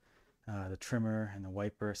 the trimmer and the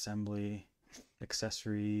wiper assembly,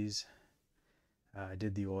 accessories. I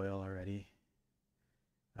did the oil already.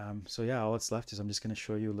 So yeah, all that's left is I'm just going to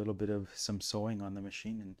show you a little bit of some sewing on the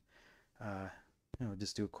machine, and you know,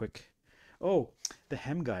 just do a quick. Oh, the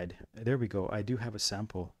hem guide. There we go. I do have a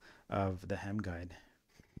sample of the hem guide,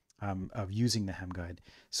 of using the hem guide.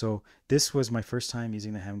 So this was my first time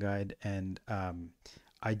using the hem guide, and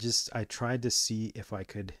I tried to see if I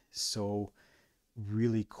could sew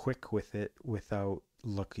really quick with it without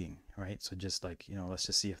looking, right? So just like, you know, let's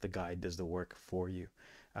just see if the guide does the work for you.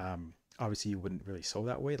 Obviously you wouldn't really sew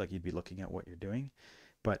that way, like you'd be looking at what you're doing.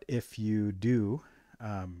 But if you do,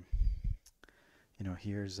 you know,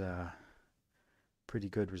 here's a pretty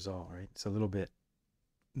good result, right? It's a little bit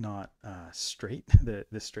not straight,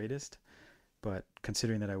 the straightest, but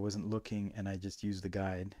considering that I wasn't looking and I just used the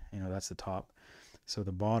guide, you know, that's the top. So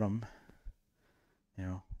the bottom, you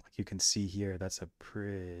know, like you can see here, that's a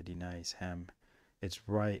pretty nice hem. It's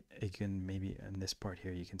right, you can maybe in this part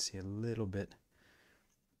here, you can see a little bit,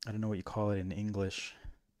 I don't know what you call it in English.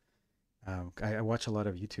 I watch a lot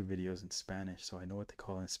of YouTube videos in Spanish, so I know what they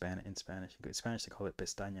call it in Spanish. In Spanish they call it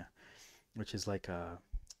pestaña, which is like a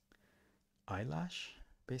eyelash,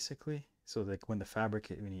 basically. So like when the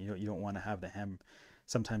fabric, when you don't want to have the hem,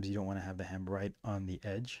 sometimes you don't want to have the hem right on the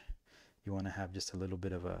edge. You want to have just a little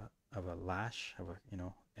bit of a lash of a, you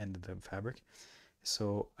know, end of the fabric.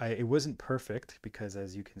 So it wasn't perfect because,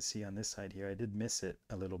 as you can see on this side here, I did miss it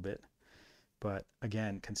a little bit. But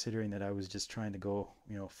again, considering that I was just trying to go,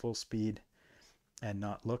 you know, full speed and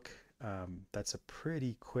not look, that's a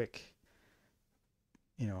pretty quick,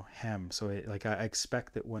 you know, hem. So like I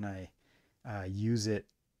expect that when I use it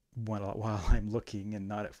while I'm looking and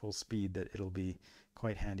not at full speed, that it'll be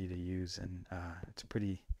quite handy to use. And it's a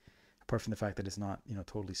pretty, apart from the fact that it's not, you know,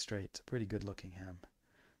 totally straight, it's a pretty good looking hem.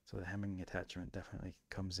 So the hemming attachment definitely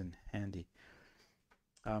comes in handy.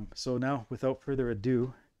 So now, without further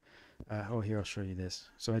ado, oh, here, I'll show you this.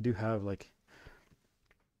 So I do have like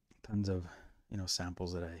tons of, you know,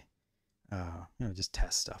 samples that I, you know, just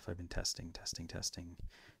test stuff. I've been testing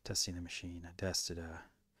the machine. I tested a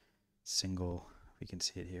single, you can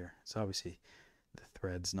see it here. So obviously the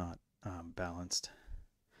thread's not balanced,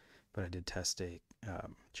 but I did test a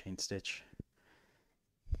chain stitch.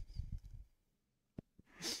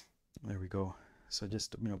 There we go. So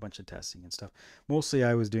just, you know, a bunch of testing and stuff. Mostly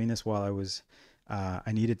I was doing this while I was,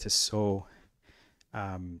 I needed to sew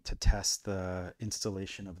to test the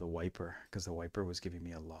installation of the wiper, because the wiper was giving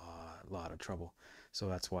me a lot of trouble. So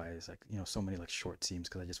that's why it's like, you know, so many like short seams,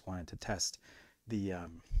 because I just wanted to test the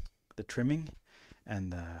trimming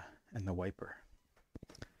and the wiper.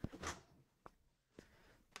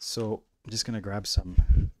 So I'm just gonna grab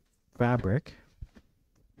some fabric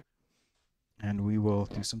and we will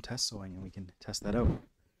do some test sewing and we can test that out.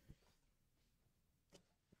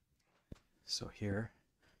 So here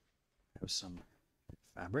I have some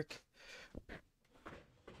fabric,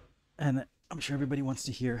 and I'm sure everybody wants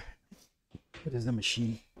to hear what does the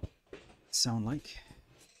machine sound like.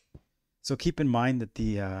 So keep in mind that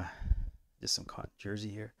the just some cotton jersey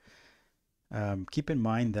here. Keep in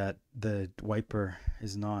mind that the wiper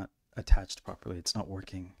is not attached properly. It's not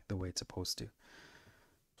working the way it's supposed to.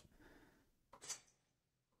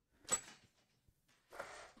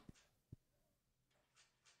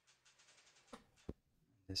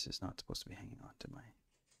 This is not supposed to be hanging on to my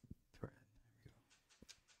thread.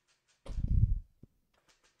 There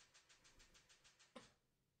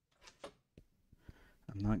we go.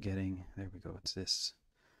 I'm not getting, there we go, it's this.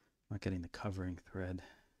 I'm not getting the covering thread.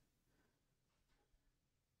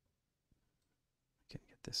 I can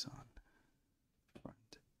get this on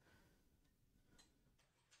front.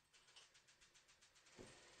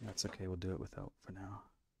 That's okay, we'll do it without for now.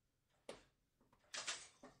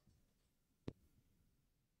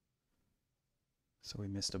 So we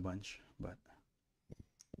missed a bunch, but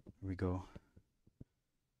here we go.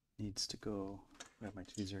 Needs to go. Grab my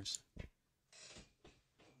tweezers.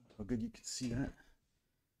 How good you can see that.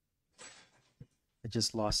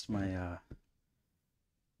 just lost my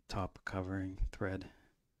top covering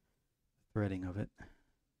threading of it.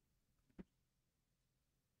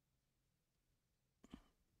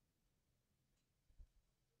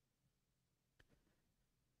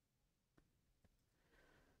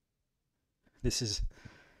 This is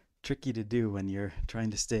tricky to do when you're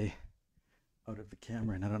trying to stay out of the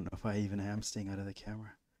camera, and I don't know if I even am staying out of the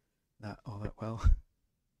camera all that well.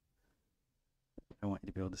 I want you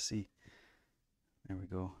to be able to see. There we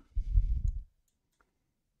go.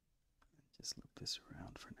 Just loop this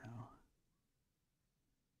around for now.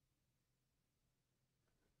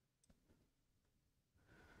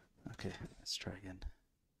 Okay, let's try again.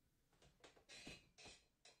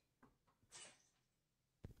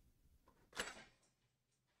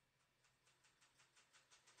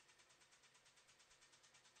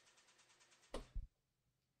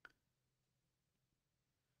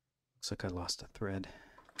 Looks like I lost a thread.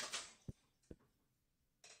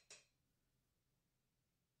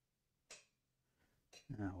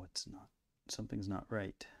 No, it's not. Something's not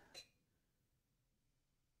right.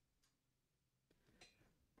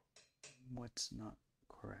 What's not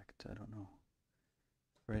correct? I don't know.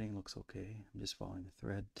 Threading looks okay. I'm just following the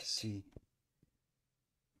thread to see.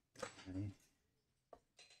 Okay.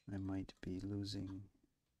 I might be losing.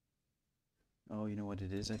 Oh, you know what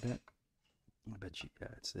it is, I bet? I bet you, yeah,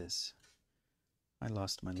 it's this. I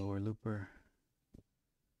lost my lower looper.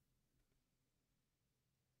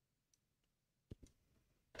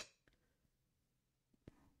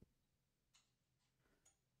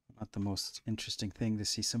 Not the most interesting thing to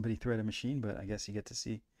see somebody thread a machine, but I guess you get to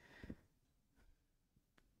see.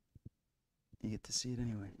 You get to see it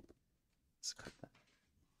anyway. Let's cut that.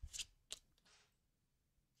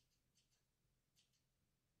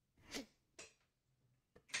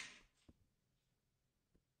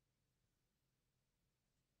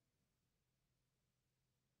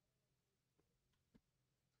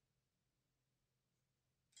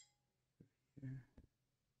 Here.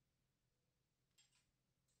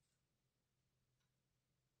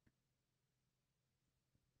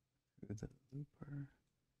 Through the looper.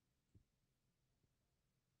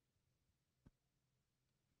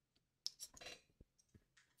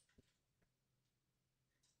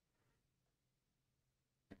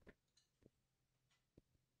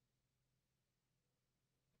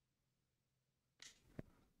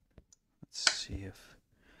 Let's see if,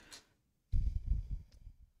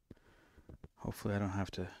 hopefully I don't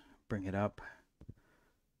have to bring it up.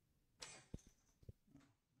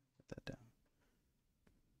 Put that down.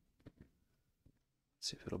 Let's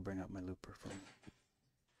see if it'll bring up my looper for me.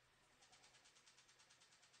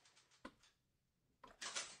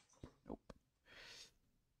 Nope.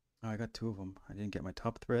 Oh, I got two of them. I didn't get my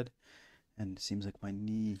top thread, and it seems like my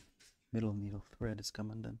middle needle thread is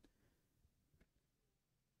come undone.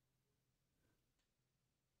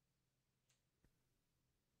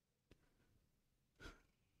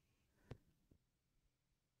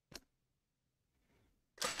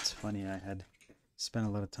 It's funny, I had spent a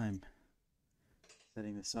lot of time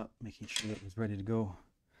setting this up, making sure it was ready to go,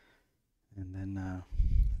 and then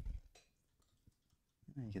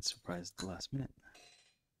you get surprised at the last minute.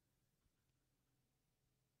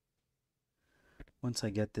 Once I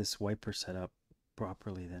get this wiper set up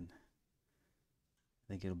properly, then I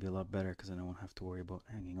think it'll be a lot better, because then I won't have to worry about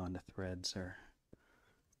hanging on to threads or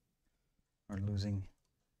losing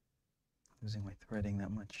my threading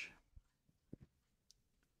that much.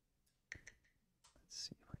 Let's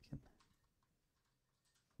see if I can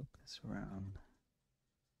flip this around.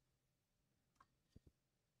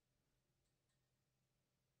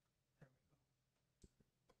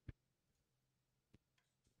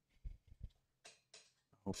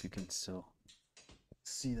 I hope you can still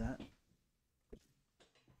see that.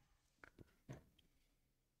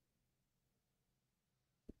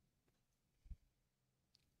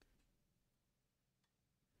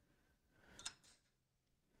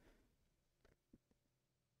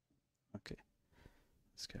 Okay,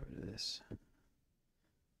 let's get rid of this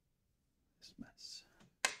mess.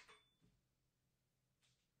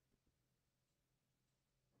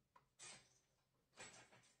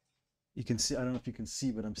 You can see, I don't know if you can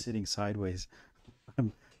see, but I'm sitting sideways.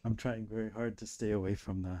 I'm trying very hard to stay away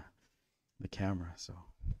from the camera, so.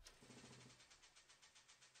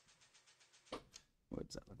 What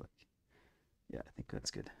does that look like? Yeah, I think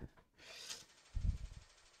that's good.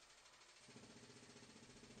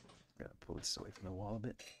 Gotta pull this away from the wall a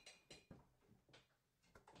bit.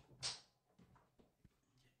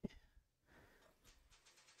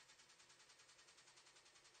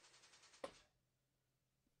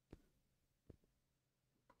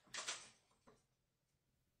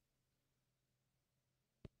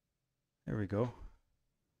 There we go.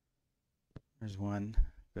 There's one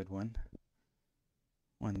good one.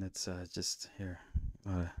 One that's just here.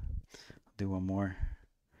 I'll do one more.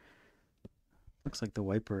 Looks like the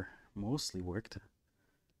wiper mostly worked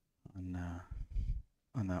on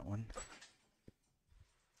that one.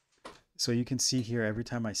 So you can see here, every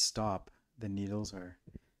time I stop, the needles are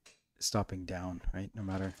stopping down, right? No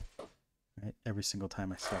matter, right? Every single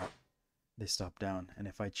time I stop, they stop down. And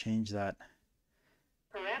if I change that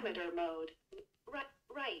Parameter mode.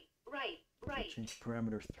 Right. change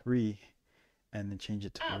parameter 3 and then change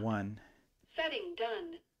it to Up. 1. Setting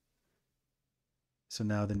done. So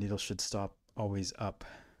now the needle should stop always up.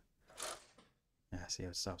 Yeah, see how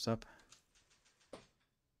it stops up?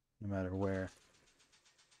 No matter where,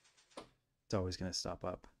 it's always going to stop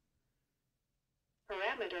up.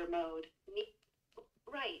 Parameter mode.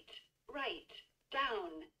 Right.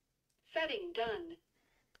 Down. Setting done.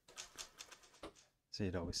 See,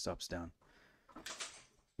 it always stops down.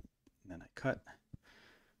 And then I cut.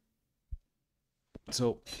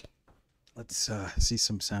 So let's see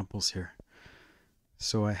some samples here.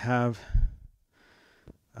 So I have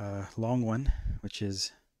a long one, which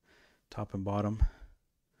is top and bottom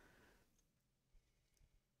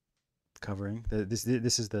covering. This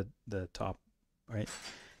is the top, right?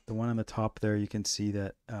 The one on the top there, you can see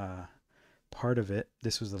that part of it,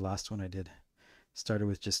 this was the last one I did, started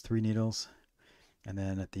with just 3 needles, and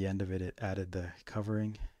then at the end of it, it added the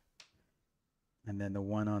covering. And then the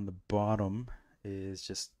one on the bottom is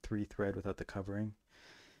just 3 thread without the covering.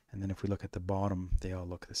 And then if we look at the bottom, they all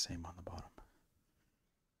look the same on the bottom,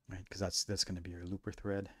 right? Because that's going to be your looper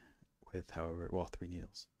thread with 3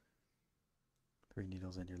 needles. 3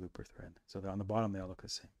 needles in your looper thread. So on the bottom, they all look the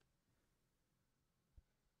same.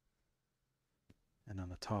 And on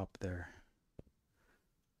the top, they're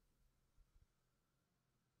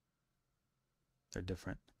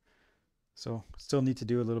different. So still need to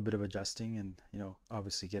do a little bit of adjusting and,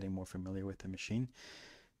 obviously getting more familiar with the machine.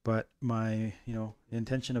 But my, the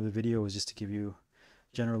intention of the video was just to give you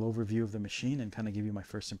a general overview of the machine and kind of give you my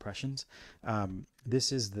first impressions.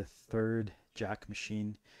 This is the 3rd Jack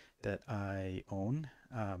machine that I own.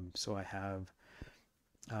 So I have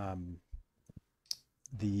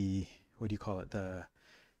the, what do you call it?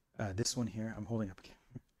 This one here, I'm holding up.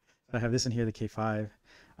 I have this in here, the K5.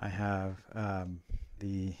 I have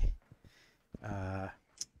the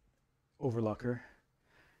overlocker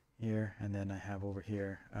here, and then I have over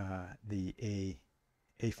here the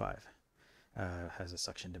A5 has a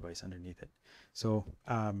suction device underneath it. So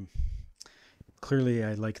clearly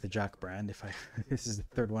I like the Jack brand. This is the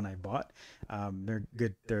 3rd one I bought. They're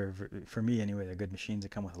good. They're, for me anyway, they're good machines that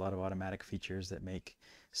come with a lot of automatic features that make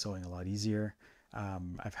sewing a lot easier.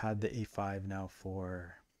 I've had the A5 now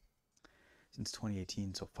since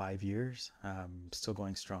 2018, so 5 years. Still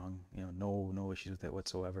going strong. No issues with it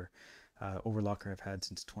whatsoever. Overlocker I've had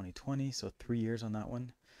since 2020, so 3 years on that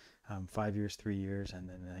one. 5 years, 3 years, and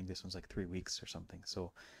then I think this one's like 3 weeks or something.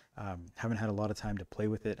 So haven't had a lot of time to play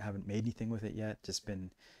with it. Haven't made anything with it yet. Just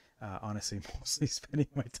been honestly mostly spending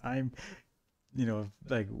my time,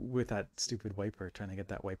 like with that stupid wiper, trying to get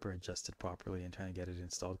that wiper adjusted properly and trying to get it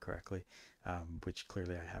installed correctly, which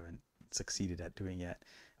clearly I haven't succeeded at doing yet.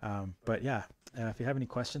 But yeah, if you have any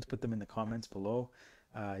questions, put them in the comments below.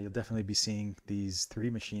 You'll definitely be seeing these 3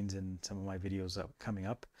 machines in some of my videos coming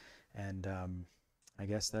up. And I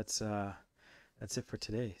guess that's it for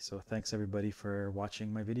today. So thanks everybody for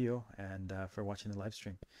watching my video and for watching the live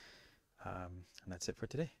stream. And that's it for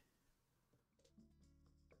today.